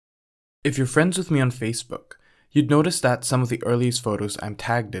If you're friends with me on Facebook, you'd notice that some of the earliest photos I'm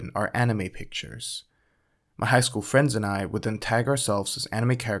tagged in are anime pictures. My high school friends and I would then tag ourselves as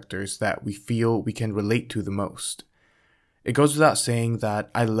anime characters that we feel we can relate to the most. It goes without saying that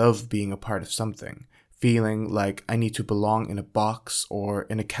I love being a part of something, feeling like I need to belong in a box or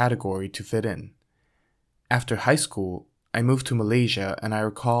in a category to fit in. After high school, I moved to Malaysia and I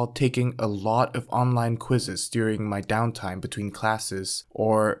recall taking a lot of online quizzes during my downtime between classes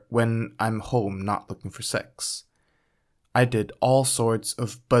or when I'm home not looking for sex. I did all sorts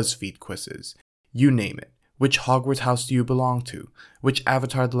of BuzzFeed quizzes, you name it. Which Hogwarts house do you belong to? Which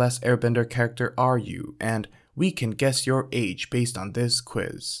Avatar The Last Airbender character are you? And we can guess your age based on this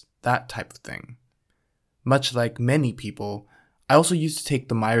quiz. That type of thing. Much like many people, I also used to take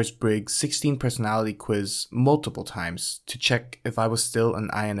the Myers-Briggs 16 personality quiz multiple times to check if I was still an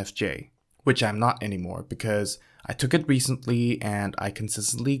INFJ, which I'm not anymore because I took it recently and I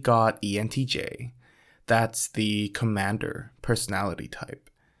consistently got ENTJ. That's the commander personality type.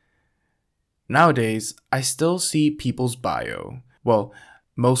 Nowadays, I still see people's bio. Well,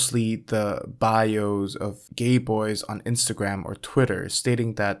 mostly the bios of gay boys on Instagram or Twitter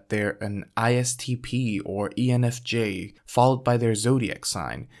stating that they're an ISTP or ENFJ, followed by their zodiac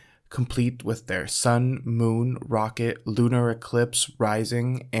sign, complete with their sun, moon, rocket, lunar eclipse,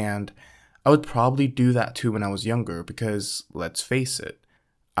 rising, and I would probably do that too when I was younger because, let's face it,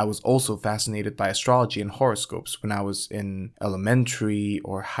 I was also fascinated by astrology and horoscopes when I was in elementary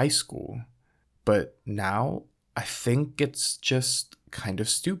or high school. But now, I think it's just kind of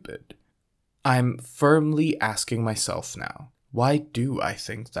stupid. I'm firmly asking myself now, why do I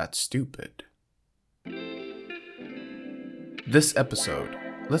think that's stupid? This episode,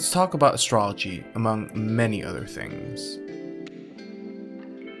 let's talk about astrology among many other things.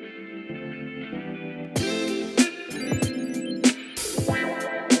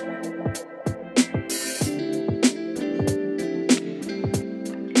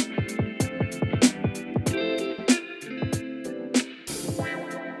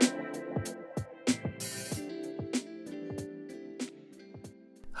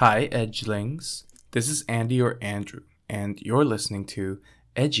 Hi, Edgelings. This is Andy or Andrew, and you're listening to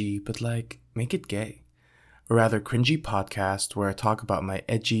Edgy But Make It Gay, a rather cringy podcast where I talk about my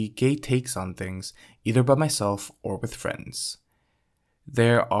edgy, gay takes on things, either by myself or with friends.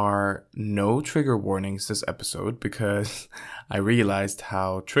 There are no trigger warnings this episode because I realized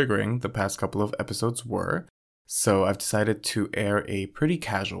how triggering the past couple of episodes were, so I've decided to air a pretty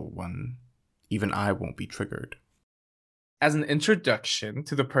casual one. Even I won't be triggered. As an introduction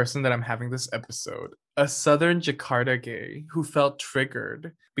to the person that I'm having this episode, a Southern Jakarta gay who felt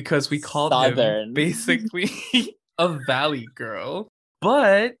triggered because we called him basically a valley girl,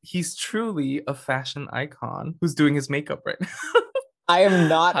 but he's truly a fashion icon who's doing his makeup right now. I am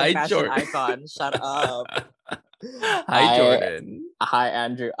not Hi, a fashion Jordan. icon. Shut up. Hi, Jordan. Hi,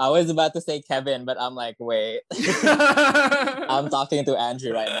 Andrew. I was about to say Kevin, but I'm like, wait. I'm talking to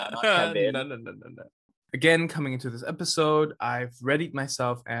Andrew right now, not Kevin. No. Again, coming into this episode, I've readied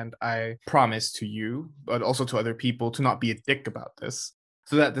myself and I promise to you, but also to other people, to not be a dick about this,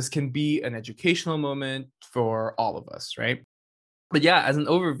 so that this can be an educational moment for all of us, right? But yeah, as an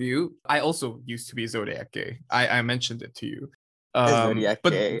overview, I also used to be Zodiac gay. I mentioned it to you. Zodiac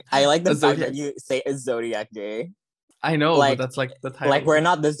gay. I like the fact that you say a Zodiac gay. I know, but that's like the title. Like, we're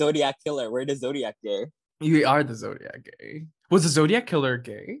not the Zodiac killer, we're the Zodiac gay. We are the Zodiac gay. Was the Zodiac killer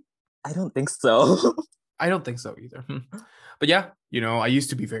gay? I don't think so. I don't think so either. But yeah, I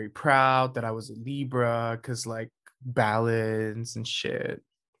used to be very proud that I was a Libra because balance and shit.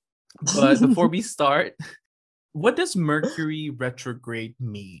 But before we start, what does Mercury retrograde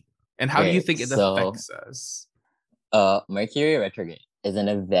mean? And how do you think it affects us? Mercury retrograde is an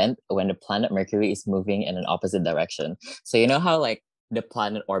event when the planet Mercury is moving in an opposite direction. So you know how the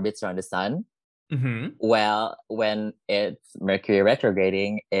planet orbits around the sun? Mm-hmm. Well, when it's Mercury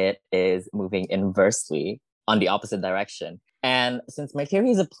retrograding, it is moving inversely on the opposite direction. And since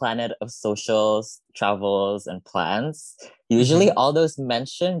Mercury is a planet of socials, travels, and plans, usually all those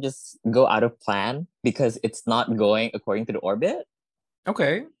mentioned just go out of plan because it's not going according to the orbit.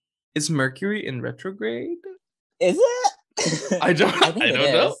 Okay. Is Mercury in retrograde? Is it? I don't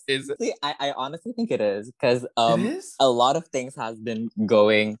know. Is it? See, I honestly think it is because a lot of things has been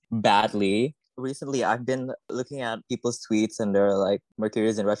going badly. Recently, I've been looking at people's tweets and they're like, Mercury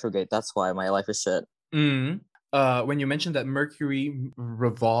is in retrograde. That's why my life is shit. When you mentioned that Mercury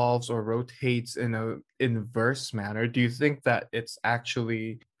revolves or rotates in an inverse manner, do you think that it's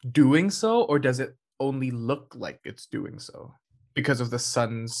actually doing so, or does it only look like it's doing so? because of the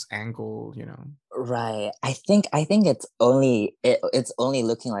sun's angle, you know. Right. I think it's only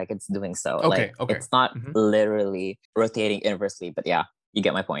looking like it's doing so. Like Okay, okay. it's not Mhm. literally rotating inversely, but yeah, you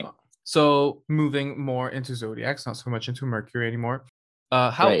get my point. So moving more into zodiacs, not so much into Mercury anymore.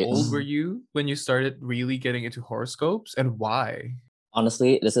 How Right. old were you when you started really getting into horoscopes, and why?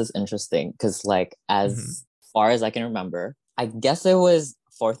 Honestly, this is interesting because like Hmm. as far as I can remember, I guess it was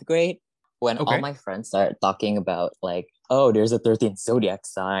fourth grade when all Okay. my friends started talking about like, oh, there's a 13th zodiac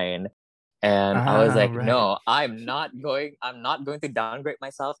sign. And I was Ah, like, right. no, I'm not going to downgrade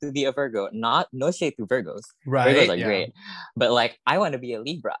myself to be a Virgo. Not no shade to Virgos. Virgos Right. are Yeah. great. But like I want to be a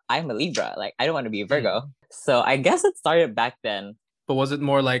Libra. I'm a Libra. Like I don't want to be a Virgo. Mm. So I guess it started back then. But was it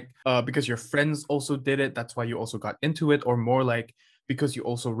more like because your friends also did it, that's why you also got into it, or more like because you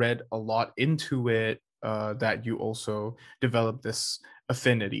also read a lot into it, that you also developed this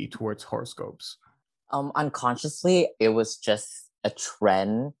affinity towards horoscopes? Unconsciously it was just a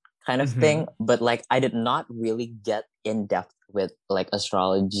trend kind of thing, Hmm. but like I did not really get in depth with like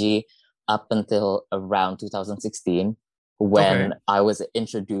astrology up until around 2016 when Okay. I was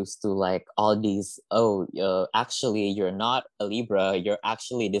introduced to like all these, oh, actually you're not a Libra, you're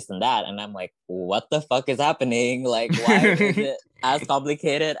actually this and that, and I'm like, what the fuck is happening? Like why is it as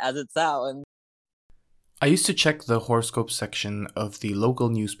complicated as it sounds? I used to check the horoscope section of the local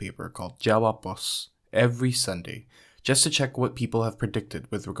newspaper called Jawa Pos every Sunday, just to check what people have predicted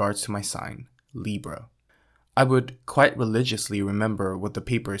with regards to my sign, Libra. I would quite religiously remember what the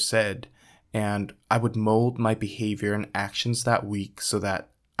paper said, and I would mold my behavior and actions that week so that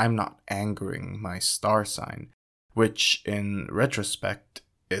I'm not angering my star sign, which in retrospect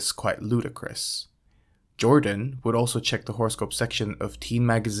is quite ludicrous. Jordan would also check the horoscope section of teen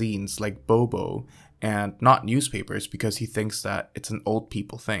magazines like Bobo and not newspapers because he thinks that it's an old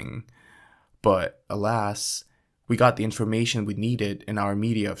people thing. But alas, we got the information we needed in our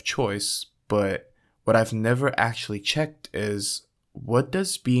media of choice, but what I've never actually checked is, what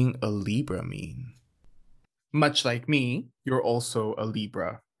does being a Libra mean? Much like me, you're also a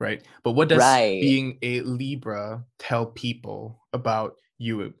Libra, right? But what does Right. being a Libra tell people about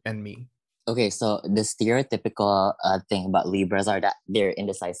you and me? Okay, so the stereotypical thing about Libras are that they're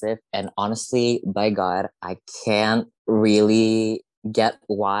indecisive. And honestly, by God, I can't really get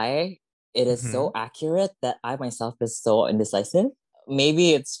why it is so Hmm. accurate that I myself is so indecisive.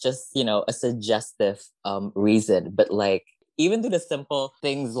 Maybe it's just, you know, a suggestive reason, but like even to the simple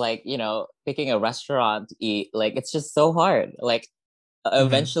things like, you know, picking a restaurant to eat, like it's just so hard. Like Hmm.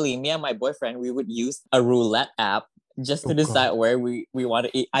 eventually me and my boyfriend we would use a roulette app just Oh to decide God. where we want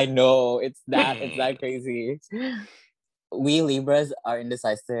to eat. I know it's that crazy. We Libras are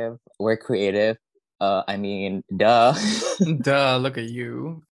indecisive, we're creative. I mean, duh. Duh, look at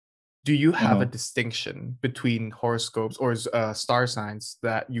you. Do you have a Mhm. distinction between horoscopes or star signs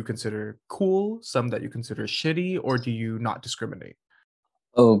that you consider cool, some that you consider shitty, or do you not discriminate?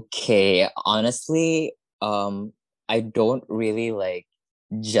 Okay, honestly, I don't really like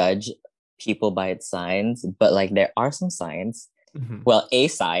judge people by its signs, but like there are some signs. Hmm. Well, a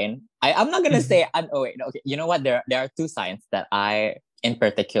sign. I'm not gonna say. Oh wait, no. Okay. You know what? There are two signs that I in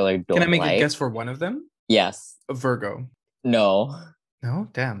particular Can I don't make a like. guess for one of them? Yes. A Virgo. No. No?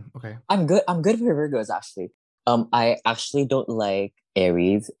 Damn. Okay. I'm good. I'm good for Virgos actually. I actually don't like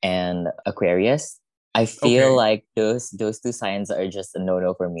Aries and Aquarius. I feel Okay. like those two signs are just a no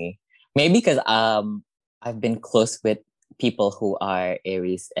no for me. Maybe because I've been close with people who are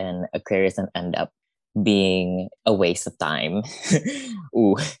Aries and Aquarius and end up being a waste of time.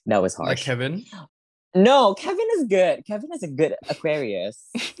 Ooh, that was Like harsh. Kevin? No, Kevin is good. Kevin is a good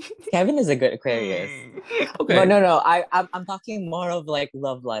Aquarius. Kevin is a good Aquarius. Hmm. But Okay. no, I'm talking more of like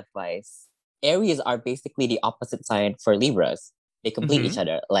love life wise. Aries are basically the opposite sign for Libras. They complete each Hmm.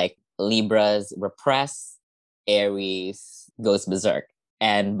 other. Like Libras repress, Aries goes berserk.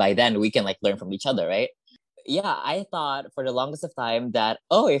 And by then we can like learn from each other, right? Yeah, I thought for the longest of time that,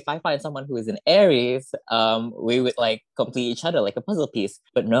 oh, if I find someone who is an Aries, we would like complete each other like a puzzle piece.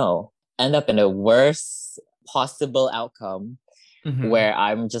 But no, end up in the worst possible outcome Hmm. where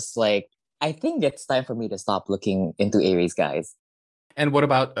I'm just like, I think it's time for me to stop looking into Aries guys. And what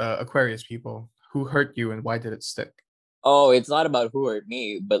about Aquarius people? Who hurt you and why did it stick? Oh, it's not about who hurt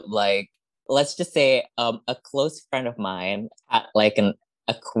me, but like, let's just say a close friend of mine had like an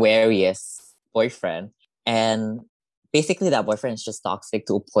Aquarius boyfriend. And basically that boyfriend is just toxic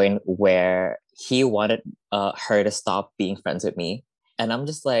to a point where he wanted her to stop being friends with me. And I'm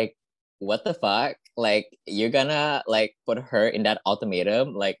just like, what the fuck? Like, you're gonna like put her in that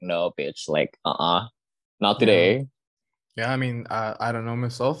ultimatum? Like, no, bitch. Like, not Yeah. today. Yeah, I mean, I don't know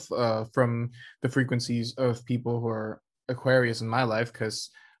myself from the frequencies of people who are Aquarius in my life because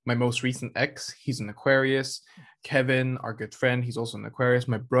my most recent ex, he's an Aquarius. Kevin, our good friend, he's also an Aquarius.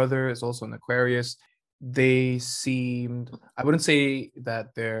 My brother is also an Aquarius. They seemed, I wouldn't say that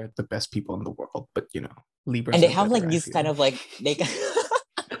they're the best people in the world, but And Libras they are have like better, I these kind feel. of like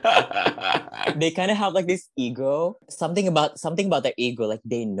they kind of have like this ego. Something about their ego, like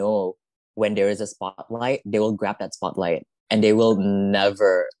they know when there is a spotlight, they will grab that spotlight and they will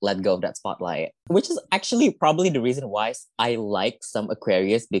never let go of that spotlight. Which is actually probably the reason why I like some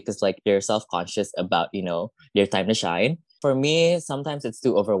Aquarius because like they're self-conscious about, their time to shine. For me, sometimes it's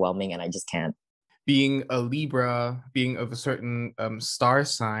too overwhelming and I just can't. Being a Libra, being of a certain star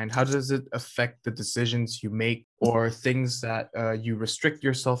sign, how does it affect the decisions you make or things that you restrict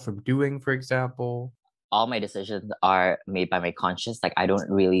yourself from doing, for example? All my decisions are made by my conscience. Like I don't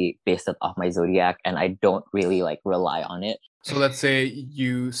really base it off my zodiac and I don't really like rely on it. So let's say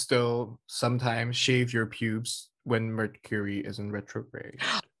you still sometimes shave your pubes when Mercury is in retrograde.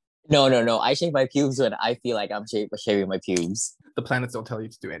 No, no, no. I shave my pubes when I feel like I'm shaving my pubes. The planets don't tell you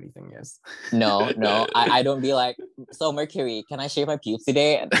to do anything, yes. No, no. I don't be like, so Mercury, can I shave my pubes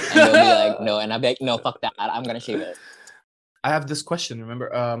today? And they'll be like, no. And I'll be like, no, fuck that. I'm gonna shave it. I have this question. Remember,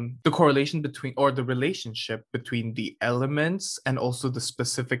 the correlation between or the relationship between the elements and also the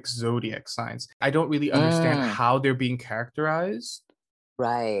specific zodiac signs. I don't really understand Mm, how they're being characterized.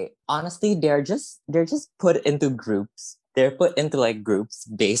 right. Honestly, they're just put into groups. They're put into like groups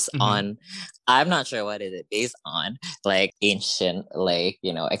based Mhm. on I'm not sure what is it based on, like ancient like,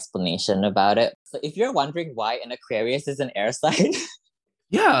 explanation about it. So if you're wondering why an Aquarius is an air sign,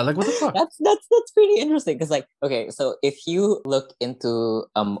 Yeah, like what the fuck? that's pretty interesting because like okay, so if you look into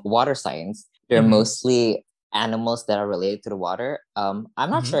water signs, they're Hmm. mostly animals that are related to the water. I'm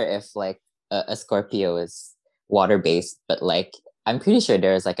not Hmm. sure if like a Scorpio is water based, but like I'm pretty sure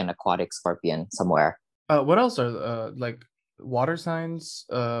there's like an aquatic scorpion somewhere. What else are like water signs?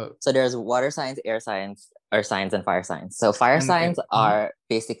 So there's water signs, air signs, earth signs, and fire signs. So fire And signs mhm. are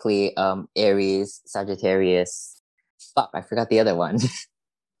basically Aries, Sagittarius. Fuck, I forgot the other one.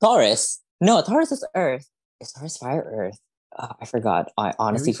 Taurus. No, Taurus is Earth. Is Taurus fire Earth? I forgot. I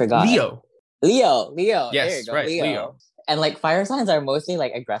honestly Aries, forgot. Leo. Leo, Leo. There you Yes, go, right, Leo. Leo. And like fire signs are mostly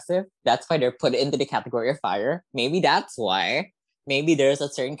like aggressive. That's why they're put into the category of fire. Maybe that's why. Maybe there's a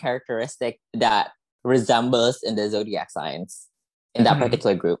certain characteristic that resembles in the zodiac signs in that Hmm.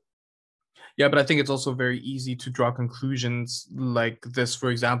 particular group. Yeah, but I think it's also very easy to draw conclusions like this, for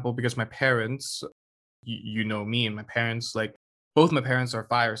example, because my parents, you know me and my parents, like both my parents are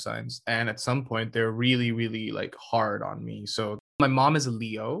fire signs. And at some point, they're really, really like hard on me. So my mom is a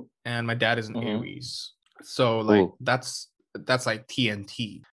Leo and my dad is an Mm-hmm. Aries. So like Ooh. that's like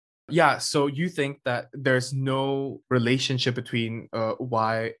TNT. Yeah, so you think that there's no relationship between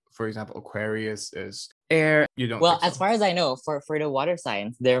why, for example, Aquarius is air? You don't Well, think as so? far as I know, for the water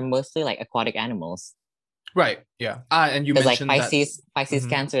signs, they're mostly like aquatic animals. Right. Yeah. And you Because like mentioned that. Pisces, Mhm.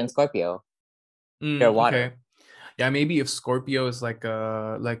 Cancer, and Scorpio, they're Okay. water. Yeah, maybe if Scorpio is like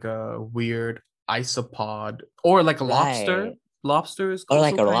a weird isopod or like a lobster. Right. Lobster is Or also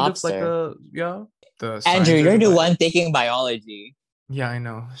like a kind of like lobster. a yeah. The Andrew, signs are you're the divided. one taking biology. Yeah, I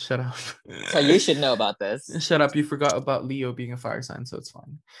know. Shut up. So you should know about this. Shut up. You forgot about Leo being a fire sign, so it's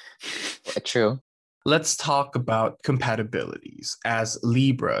fine. True. Let's talk about compatibilities as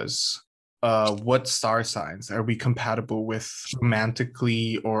Libras. What star signs are we compatible with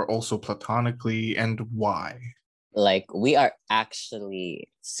romantically or also platonically, and why? Like we are actually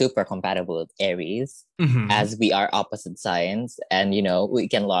super compatible with Aries Mm-hmm. as we are opposite signs and we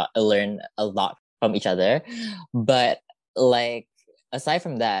can learn a lot from each other. But like aside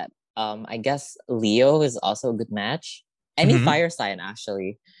from that, I guess Leo is also a good match. Any Mm-hmm. fire sign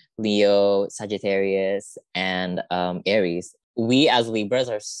actually. Leo, Sagittarius, and Aries. We as Libras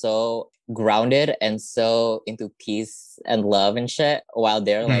are so grounded and so into peace and love and shit, while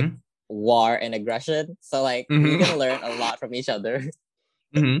they're like Mm-hmm. war and aggression. So like we can Mm-hmm. learn a lot from each other.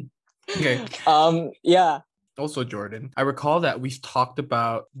 Mm-hmm. Okay. Yeah. Also, Jordan, I recall that we've talked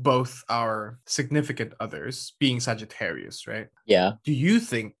about both our significant others being Sagittarius, right? Yeah. Do you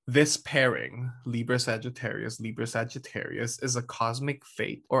think this pairing, Libra Sagittarius, is a cosmic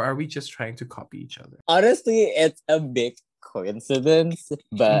fate, or are we just trying to copy each other? Honestly, it's a big coincidence,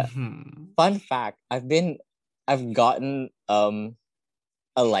 but Mm-hmm. fun fact, I've gotten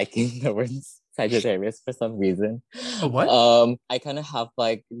a liking towards Sagittarius for some reason. A what? I kind of have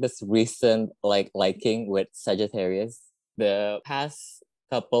like this recent like liking with Sagittarius. The past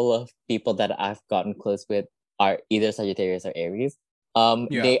couple of people that I've gotten close with are either Sagittarius or Aries. Yeah.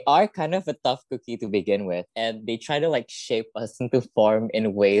 They are kind of a tough cookie to begin with, and they try to like shape us into form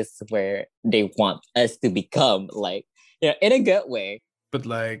in ways where they want us to become. Like Yeah, in a good way. But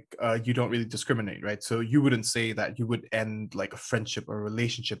like you don't really discriminate, right? So you wouldn't say that you would end like a friendship or a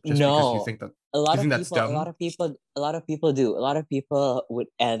relationship just because No, you think that's a lot dumb. of people, a lot of people do. A lot of people would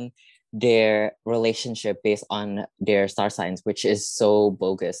end their relationship based on their star signs, which is so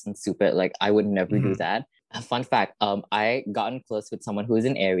bogus and stupid. Like I would never do Mm-hmm. that. A fun fact, I gotten close with someone who is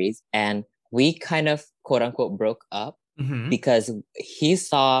in Aries, and we kind of quote unquote broke up Mm-hmm. because he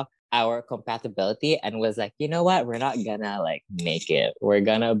saw our compatibility and was like, you know what, we're not gonna like make it.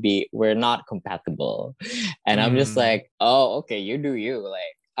 We're not compatible. And I'm just Mm-hmm. like, oh, okay, you do you.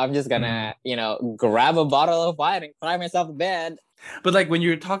 Like, I'm just Mm-hmm. gonna, grab a bottle of wine and cry myself to bed. But like when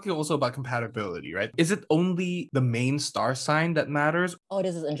you're talking also about compatibility, right? Is it only the main star sign that matters? Oh,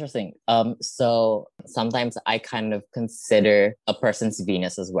 this is interesting. So sometimes I kind of consider a person's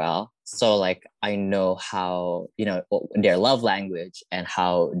Venus as well. So like I know how, their love language and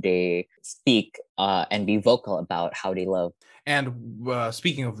how they speak and be vocal about how they love. And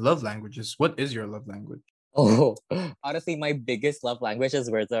speaking of love languages, what is your love language? Oh, honestly, my biggest love language is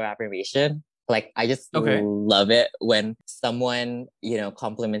words of affirmation. Like, I just Okay. love it when someone,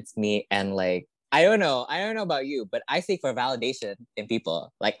 compliments me and like, I don't know about you, but I seek for validation in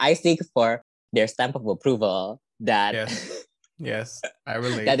people. Like, I seek for their stamp of approval that Yes. Yes. I that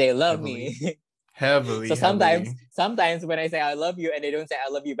relate they love heavily. me. So Heavily, sometimes, heavily. sometimes when I say I love you and they don't say I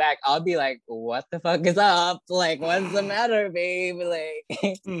love you back, I'll be like, "What the fuck is up? Like, what's the matter, babe?"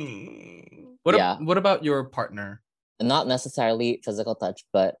 Like, yeah, What about your partner? not necessarily physical touch,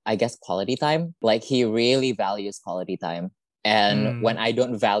 but I guess quality time. Like he really values quality time. And when Mm, I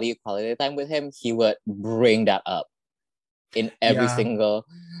don't value quality time with him, he would bring that up in every yeah. single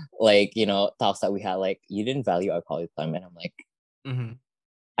talks that we had. Like, you didn't value our quality time. And I'm like, Hmm.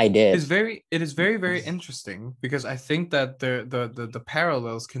 I did. It is very, very interesting because I think that the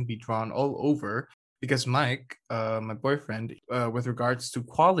parallels can be drawn all over because Mike, my boyfriend, with regards to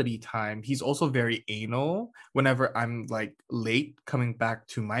quality time, he's also very anal whenever I'm like late coming back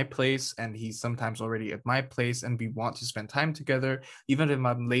to my place and he's sometimes already at my place and we want to spend time together, even if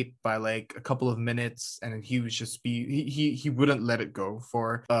I'm late by like a couple of minutes and he would just be he wouldn't let it go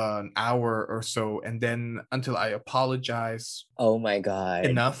for an hour or so and then until I apologize Oh my God.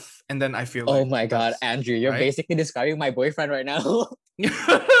 enough and then I feel Oh like my God, that's Andrew, you're right. basically describing my boyfriend right now.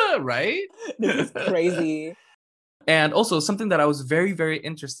 Right. This is crazy. And also something that I was very, very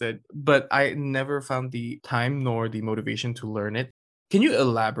interested, but I never found the time nor the motivation to learn it. Can you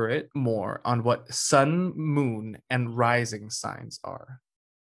elaborate more on what sun, moon, and rising signs are?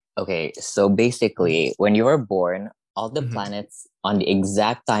 Okay, so basically, when you were born, all the Mm-hmm. planets on the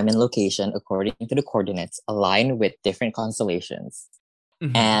exact time and location according to the coordinates align with different constellations.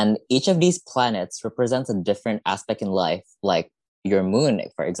 Mm-hmm. And each of these planets represents a different aspect in life. Like your moon,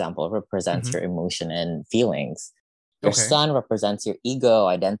 for example, represents Mm-hmm. your emotion and feelings. Your Okay. sun represents your ego,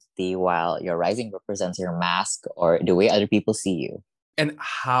 identity, while your rising represents your mask or the way other people see you. And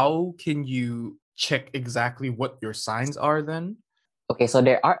how can you check exactly what your signs are then? Okay, so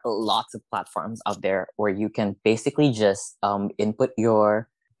there are lots of platforms out there where you can basically just input your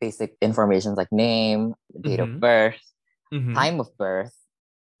basic information like name, date of Mm-hmm. birth, Mm-hmm. time of birth,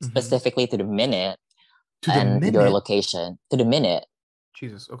 Mm-hmm. specifically to the minute, To the and your minute. location to the minute.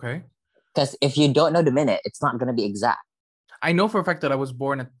 Jesus. Okay. Because if you don't know the minute, it's not going to be exact. I know for a fact that I was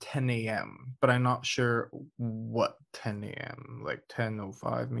born at 10 a.m., but I'm not sure what 10 a.m. Like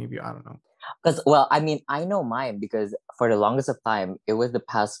 10:05, maybe. I don't know. Because, well, I mean, I know mine because for the longest of time, it was the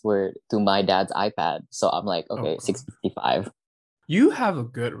password to my dad's iPad. So I'm like, Oh okay, God. 6:55. You have a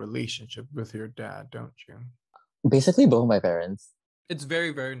good relationship with your dad, don't you? Basically, both my parents. It's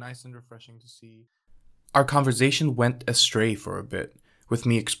very, very nice and refreshing to see. Our conversation went astray for a bit, with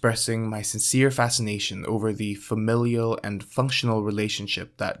me expressing my sincere fascination over the familial and functional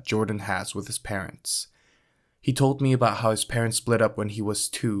relationship that Jordan has with his parents. He told me about how his parents split up when he was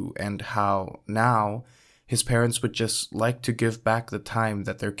 2 and how now his parents would just like to give back the time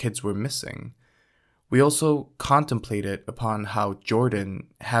that their kids were missing. We also contemplated upon how Jordan,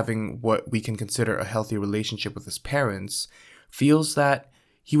 having what we can consider a healthy relationship with his parents, feels that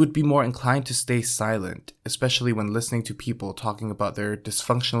he would be more inclined to stay silent, especially when listening to people talking about their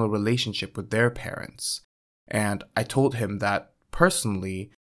dysfunctional relationship with their parents. And I told him that,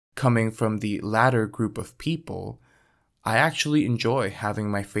 personally, coming from the latter group of people, I actually enjoy having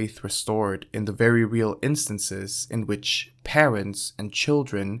my faith restored in the very real instances in which parents and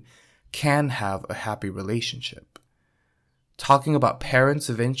children can have a happy relationship. Talking about parents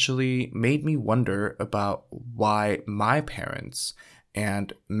eventually made me wonder about why my parents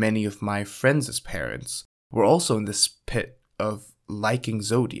and many of my friends' parents were also in this pit of liking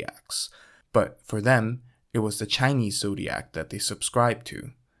zodiacs, but for them, It was the Chinese zodiac that they subscribed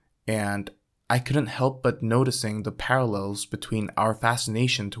to. And I couldn't help but noticing the parallels between our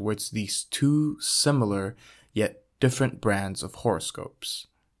fascination towards these two similar yet different brands of horoscopes.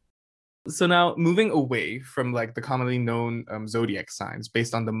 So now, moving away from like the commonly known zodiac signs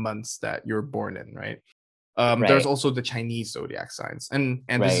based on the months that you're born in, right? There's Right. also the Chinese zodiac signs, and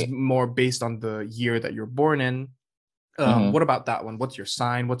this is Right. more based on the year that you're born in. Mm-hmm. What about that one? What's your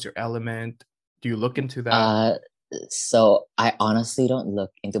sign? What's your element? Do you look into that? Uh, so I honestly don't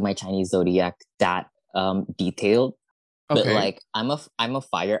look into my Chinese zodiac that detailed, but Okay. like I'm a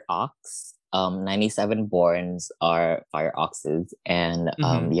fire ox. 97 borns are fire oxes, and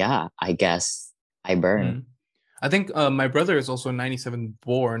Mm-hmm. yeah, I guess I burn. Mm-hmm. I think my brother is also 97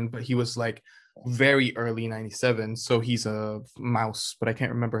 born, but he was like very early 97, so he's a mouse, but I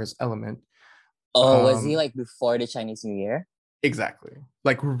can't remember his element. Oh, was he Um, like before the Chinese New Year? exactly.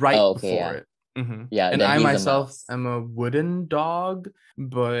 Like right Oh, okay, before yeah. it. Hmm. Yeah, And then I he's a myself mouse. am a wooden dog,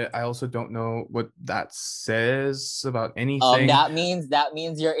 but I also don't know what that says about anything. That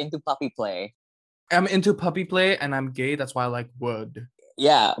means you're into puppy play. I'm into puppy play and I'm gay. That's why I like wood.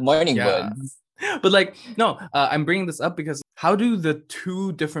 Yeah, morning Yeah. woods. But like, no, I'm bringing this up because how do the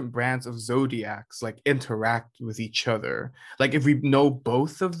two different brands of zodiacs like interact with each other? Like, if we know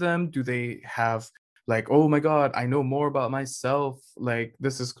both of them, do they have like, oh my God, I know more about myself. Like,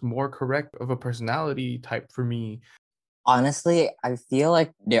 this is more correct of a personality type for me. Honestly, I feel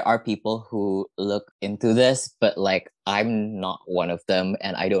like there are people who look into this, but like I'm not one of them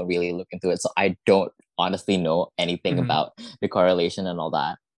and I don't really look into it. So I don't honestly know anything Mhm. about the correlation and all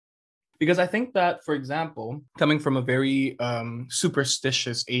that. Because I think that, for example, coming from a very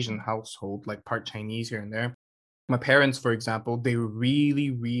superstitious Asian household, like part Chinese here and there, my parents, for example, they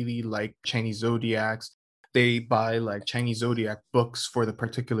really, really like Chinese zodiacs. They buy like Chinese zodiac books for the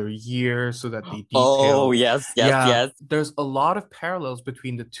particular year so that they Oh, detail. yes, yes, Yeah, yes. there's a lot of parallels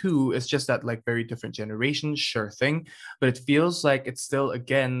between the two. It's just that like very different generations, sure thing. But it feels like it's still,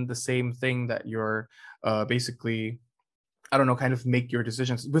 again, the same thing that you're basically, I don't know, kind of make your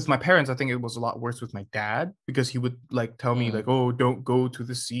decisions. With my parents, I think it was a lot worse with my dad because he would like tell me like, Mm. "Oh, don't go to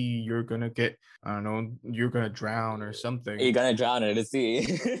the sea. You're gonna get, I don't know, you're gonna drown or You're something." gonna drown in the sea.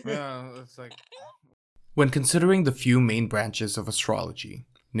 Yeah, it's like when considering the few main branches of astrology,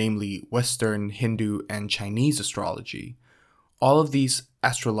 namely Western, Hindu, and Chinese astrology, all of these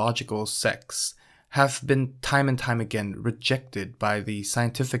astrological sects have been time and time again rejected by the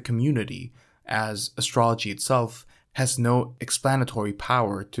scientific community as astrology itself has no explanatory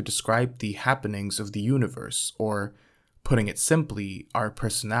power to describe the happenings of the universe, or, putting it simply, our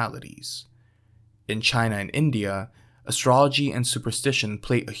personalities. In China and India, astrology and superstition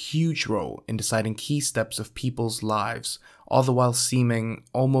play a huge role in deciding key steps of people's lives, all the while seeming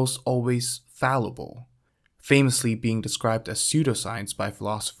almost always fallible. Famously being described as pseudoscience by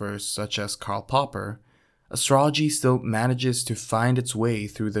philosophers such as Karl Popper, astrology still manages to find its way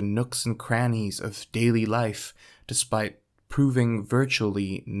through the nooks and crannies of daily life despite proving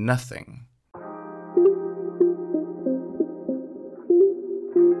virtually nothing.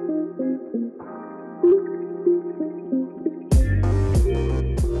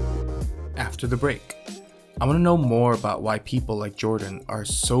 After the break, I want to know more about why people like Jordan are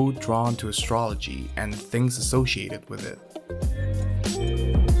so drawn to astrology and things associated with it.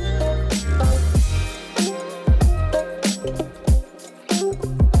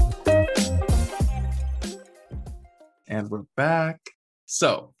 And we're back.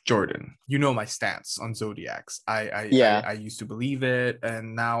 So, Jordan, you know my stance on zodiacs. Yeah. I used to believe it,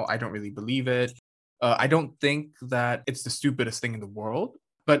 and now I don't really believe it. I don't think that it's the stupidest thing in the world,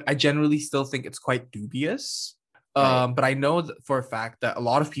 but I generally still think it's quite dubious. Right. But I know that for a fact that a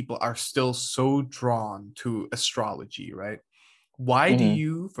lot of people are still so drawn to astrology, right? Why do Mm-hmm.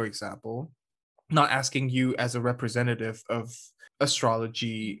 you, for example, not asking you as a representative of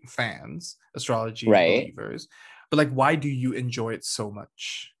astrology fans, astrology Right. believers, but like, why do you enjoy it so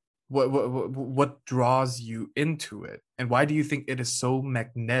much? What draws you into it, and why do you think it is so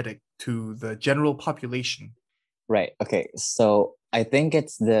magnetic to the general population? Right. Okay. So I think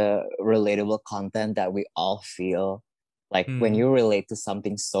it's the relatable content that we all feel. Like when Mm, you relate to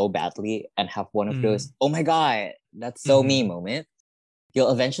something so badly and have one of those, mm, oh my God, that's so me mm, moment,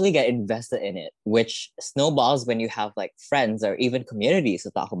 you'll eventually get invested in it, which snowballs when you have like friends or even communities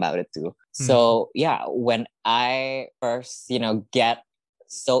to talk about it too. mm, So yeah, when I first, get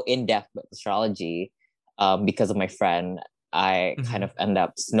so in depth with astrology, because of my friend, I kind mm, of end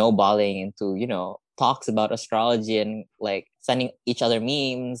up snowballing into, talks about astrology and like sending each other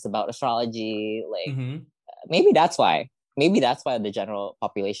memes about astrology. Like mm. maybe that's why. maybe that's why the general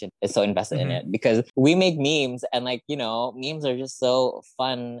population is so invested in Mhm. it, because we make memes and like, memes are just so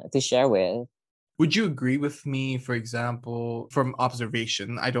fun to share with. Would you agree with me, for example, from observation?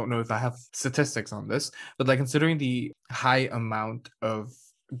 I don't know if I have statistics on this, but like considering the high amount of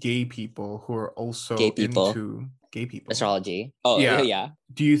gay people who are Gay also people, into gay people. astrology. Oh, Yeah. yeah.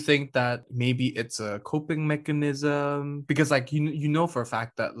 Do you think that maybe it's a coping mechanism? Because like you know for a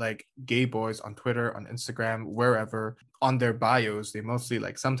fact that like gay boys on Twitter, on Instagram, wherever, on their bios, they mostly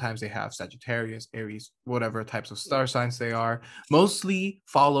like sometimes they have Sagittarius, Aries, whatever types of star signs they are, mostly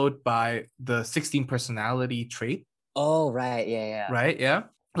followed by the 16 personality trait, Oh, right. Yeah, yeah. right? Yeah.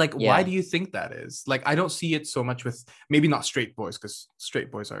 Like why Yeah. do you think that is? Like I don't see it so much with maybe not straight boys, because straight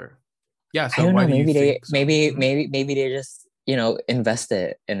boys are yeah, I so don't why know. do you Maybe they, think so? maybe, Mm-hmm. maybe they just,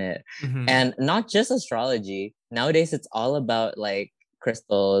 invested in it. Mm-hmm. And not just astrology. Nowadays, it's all about like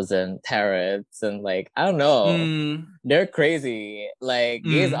crystals and tarots and like, I don't know. Mm, They're crazy. Like,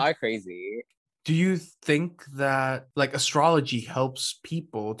 gays mm. are crazy. Do you think that like astrology helps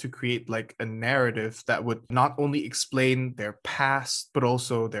people to create like a narrative that would not only explain their past but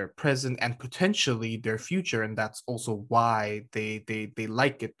also their present and potentially their future, and that's also why they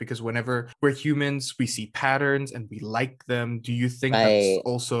like it, because whenever we're humans we see patterns and we like them. Do you think that's Right.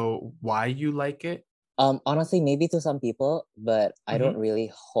 also why you like it? Honestly, maybe to some people, but I don't Mm-hmm. really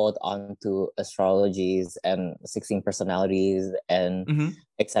hold on to astrologies and 16 personalities and Mm-hmm.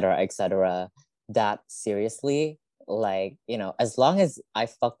 etc. that seriously. Like, as long as I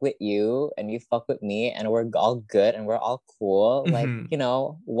fuck with you and you fuck with me and we're all good and we're all cool, like,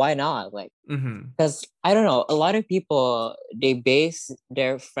 Mm-hmm. why not? Like, Mm-hmm. because I don't know, a lot of people, they base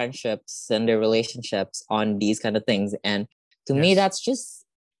their friendships and their relationships on these kind of things. And to me, Yes. that's just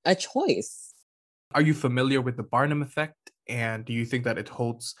a choice. Are you familiar with the Barnum effect? And do you think that it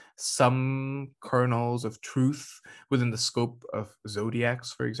holds some kernels of truth within the scope of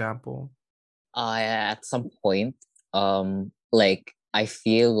zodiacs, for example? At some point, like I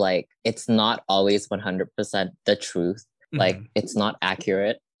feel like it's not always 100% the truth. Like Mm-hmm. it's not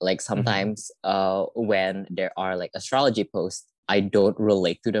accurate. Like Mm-hmm. sometimes, when there are like astrology posts, I don't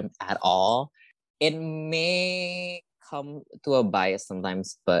relate to them at all. It may come to a bias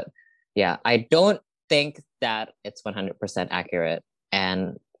sometimes, but yeah, I don't think that it's 100% accurate,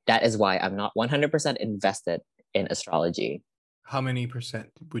 and that is why I'm not 100% invested in astrology. How many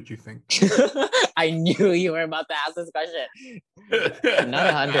percent would you think? I knew you were about to ask this question. Not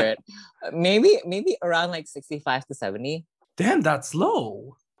 100. Maybe around like 65 to 70. Damn, that's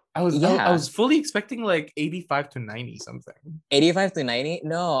low. I Yeah. was fully expecting like 85 to 90 something. 85 to 90.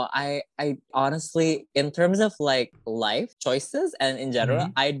 No, I honestly, in terms of like life choices and in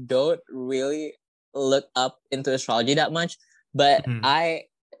general, Mm-hmm. I don't really look up into astrology that much, but Mm-hmm. I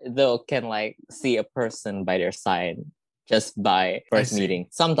though can like see a person by their sign just by I first see. meeting.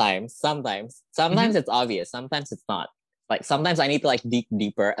 Sometimes Mm-hmm. it's obvious, sometimes it's not. Like sometimes I need to like dig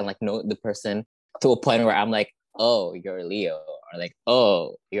deeper and like know the person to a point where I'm like, oh, you're a Leo, or like,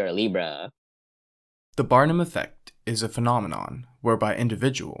 oh, you're a Libra. The Barnum effect is a phenomenon whereby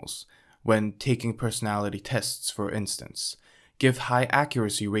individuals, when taking personality tests, for instance, give high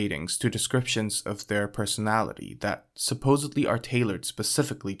accuracy ratings to descriptions of their personality that supposedly are tailored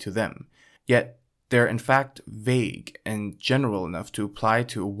specifically to them, yet they're in fact vague and general enough to apply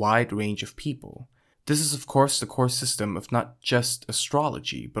to a wide range of people. This is, of course, the core system of not just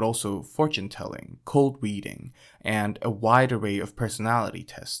astrology, but also fortune telling, cold reading, and a wide array of personality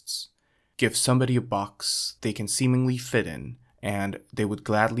tests. Give somebody a box they can seemingly fit in, and they would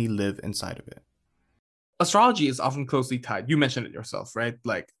gladly live inside of it. Astrology is often closely tied. You mentioned it yourself, right?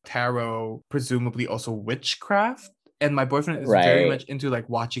 Like tarot, presumably also witchcraft. And my boyfriend is very Right. much into like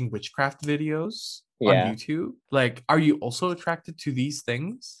watching witchcraft videos on Yeah. YouTube. Like, are you also attracted to these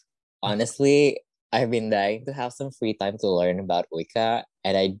things? Honestly, I've been dying to have some free time to learn about Wicca,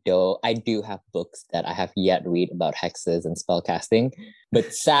 and I do have books that I have yet read about hexes and spell casting, but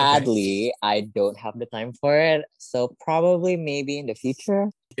Okay. sadly, I don't have the time for it. So probably maybe in the future.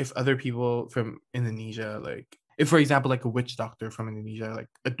 If other people from Indonesia, like, if for example, like a witch doctor from Indonesia, like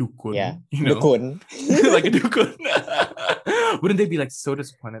a Yeah. dukun, Dukun. like a dukun, wouldn't they be like so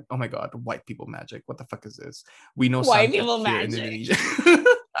disappointed? Oh my god, white people magic. What the fuck is this? We know White Santet people here in magic. Indonesia.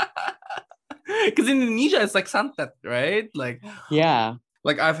 Because in Indonesia, it's like Santet, right? Yeah.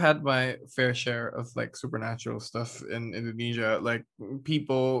 Like I've had my fair share of like supernatural stuff in Indonesia. Like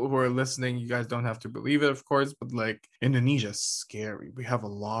people who are listening, you guys don't have to believe it, of course, but like Indonesia's scary. We have a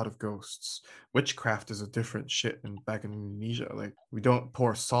lot of ghosts. Witchcraft is a different shit in back in Indonesia. Like we don't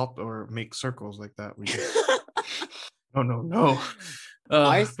pour salt or make circles like that. We just no, no, no. But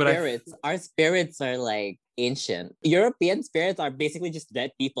Our spirits are like ancient. European spirits are basically just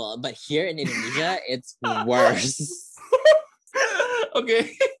dead people, but here in Indonesia, it's worse.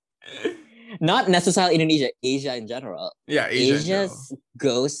 Okay. Not necessarily Indonesia, Asia in general. Yeah, Asia in general. Asia's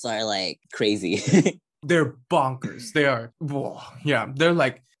ghosts are like crazy. They're bonkers. They are. Whoa, yeah, they're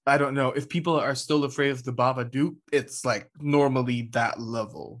like, I don't know. If people are still afraid of the Babadook, it's like normally that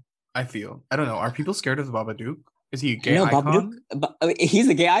level, I feel. I don't know. Are people scared of the Babadook? Is he a gay No, Babadook, icon? but he's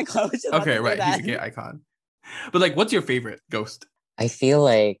a gay icon. I was just about Okay, to say right. He's that. a gay icon. But like, what's your favorite ghost? I feel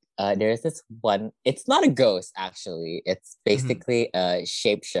like there's this one. It's not a ghost actually. It's Mhm. basically a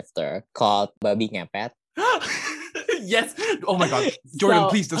shapeshifter called Babi Ngepet. Yes. Oh my God. Jordan, So,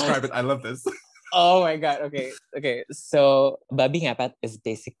 please describe it. I love this. oh my god. Okay. Okay. So Babi Ngepet is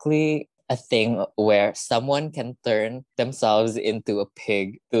basically a thing where someone can turn themselves into a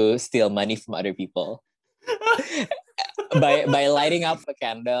pig to steal money from other people. By lighting up a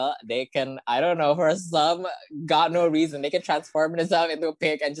candle, they can, I don't know, for some god no reason, they can transform themselves into a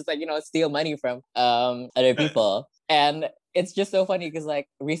pig and just like, steal money from other people. And it's just so funny because like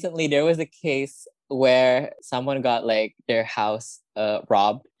recently there was a case where someone got like their house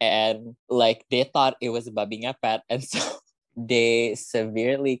robbed and like they thought it was a Babi Ngepet, and so they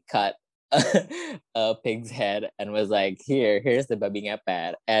severely cut a pig's head and was like, here's the Babi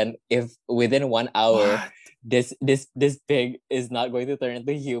Ngepet, and if within 1 hour What? this pig is not going to turn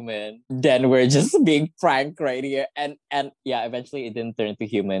into human, then we're just being pranked right here. And yeah, eventually it didn't turn into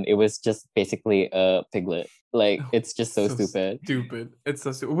human. It was just basically a piglet. Like it's just so So stupid. stupid. It's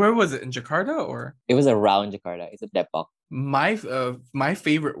so stupid. Where was it? In Jakarta or? It was around Jakarta. It's a Depok. My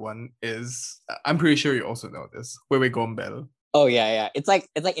favorite one is, I'm pretty sure you also know this. Wewe Gombel. Oh yeah, yeah. It's like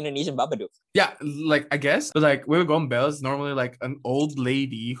Indonesian Babadook. Yeah, like I guess, but like Wewe Gombel is normally like an old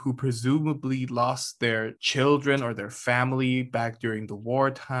lady who presumably lost their children or their family back during the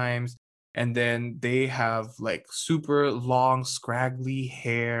war times. And then they have like super long, scraggly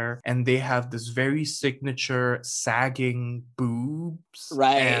hair, and they have this very signature sagging boobs. And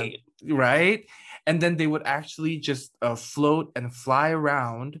Right. right, and then they would actually just float and fly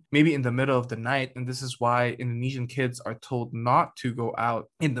around maybe in the middle of the night, and this is why Indonesian kids are told not to go out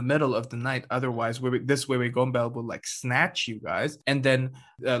in the middle of the night, otherwise this Wewe Gombel will like snatch you guys. And then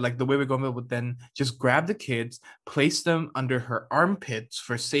like the Wewe Gombel would then just grab the kids, place them under her armpits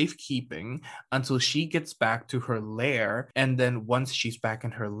for safekeeping until she gets back to her lair, and then once she's back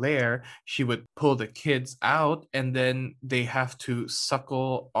in her lair, she would pull the kids out, and then they have to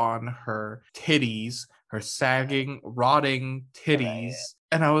suckle on her titties, her sagging, rotting Right. titties.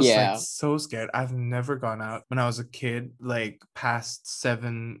 And I was like Yeah. so scared. I've never gone out when I was a kid, like past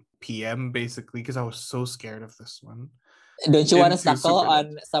 7 p.m. basically, because I was so scared of this one. Don't you want to Into suckle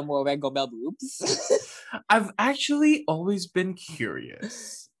Supernatural. on some Wewe Gobel boobs? I've actually always been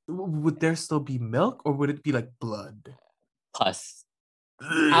curious. Would there still be milk or would it be like blood? Pus.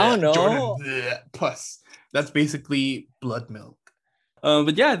 I don't Jordan, know. plus. That's basically blood milk.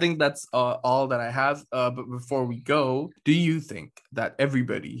 But yeah, I think that's all that I have. But before we go, do you think that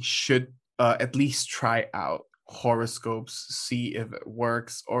everybody should at least try out horoscopes, see if it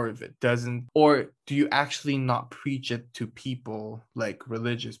works or if it doesn't? Or do you actually not preach it to people, like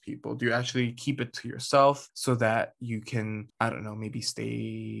religious people? Do you actually keep it to yourself so that you can, I don't know, maybe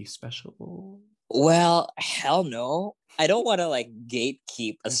stay special? Well, hell no. I don't want to like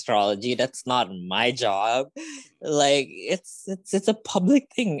gatekeep astrology. That's not my job. Like it's a public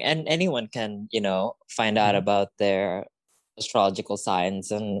thing and anyone can, find out Mhm. about their astrological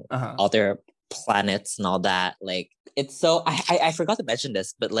signs and Uh-huh. all their planets and all that. Like it's so I forgot to mention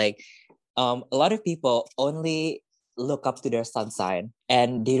this, but like a lot of people only look up to their sun sign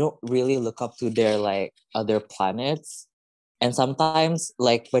and they don't really look up to their like other planets. And sometimes,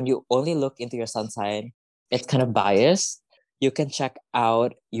 like when you only look into your sun sign, it's kind of biased. You can check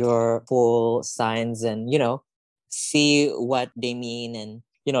out your full signs and, see what they mean and,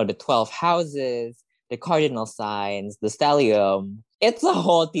 the 12 houses, the cardinal signs, the stellium. It's a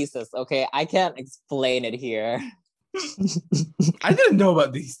whole thesis, okay? I can't explain it here. I didn't know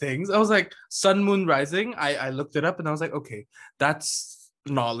about these things. I was like, sun, moon, rising. I looked it up and I was like, okay, that's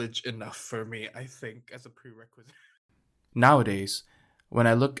knowledge enough for me, I think, as a prerequisite. Nowadays, when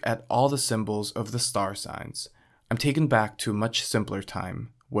I look at all the symbols of the star signs, I'm taken back to a much simpler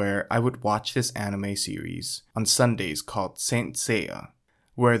time where I would watch this anime series on Sundays called Saint Seiya,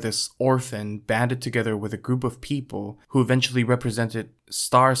 where this orphan banded together with a group of people who eventually represented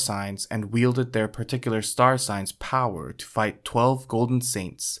star signs and wielded their particular star sign's power to fight 12 golden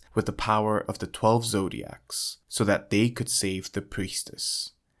saints with the power of the 12 zodiacs so that they could save the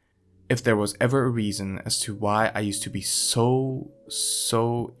priestess. If there was ever a reason as to why I used to be so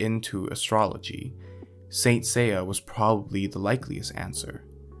into astrology, Saint Seiya was probably the likeliest answer.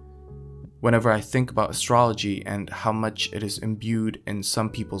 Whenever I think about astrology and how much it is imbued in some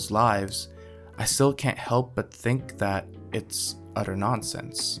people's lives, I still can't help but think that it's utter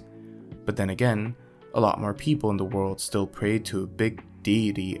nonsense. But then again, a lot more people in the world still pray to a big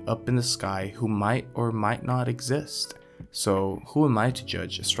deity up in the sky who might or might not exist. So who am I to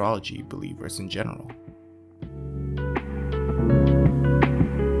judge astrology believers in general?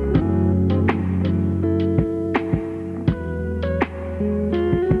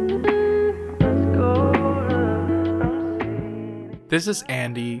 This is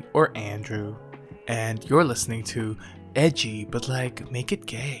Andy, or Andrew, and you're listening to Edgy But Make It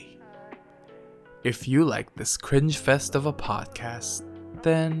Gay. If you like this cringe fest of a podcast,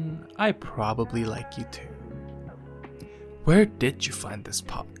 then I probably like you too. Where did you find this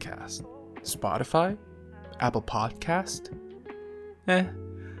podcast? Spotify? Apple Podcast?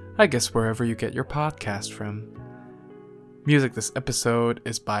 I guess wherever you get your podcast from. Music this episode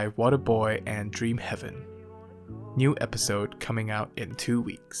is by Waterboy and Dream Heaven. New episode coming out in 2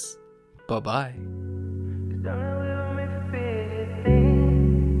 weeks. Bye-bye.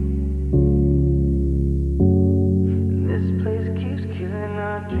 This place keeps killing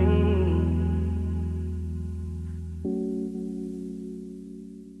our dreams.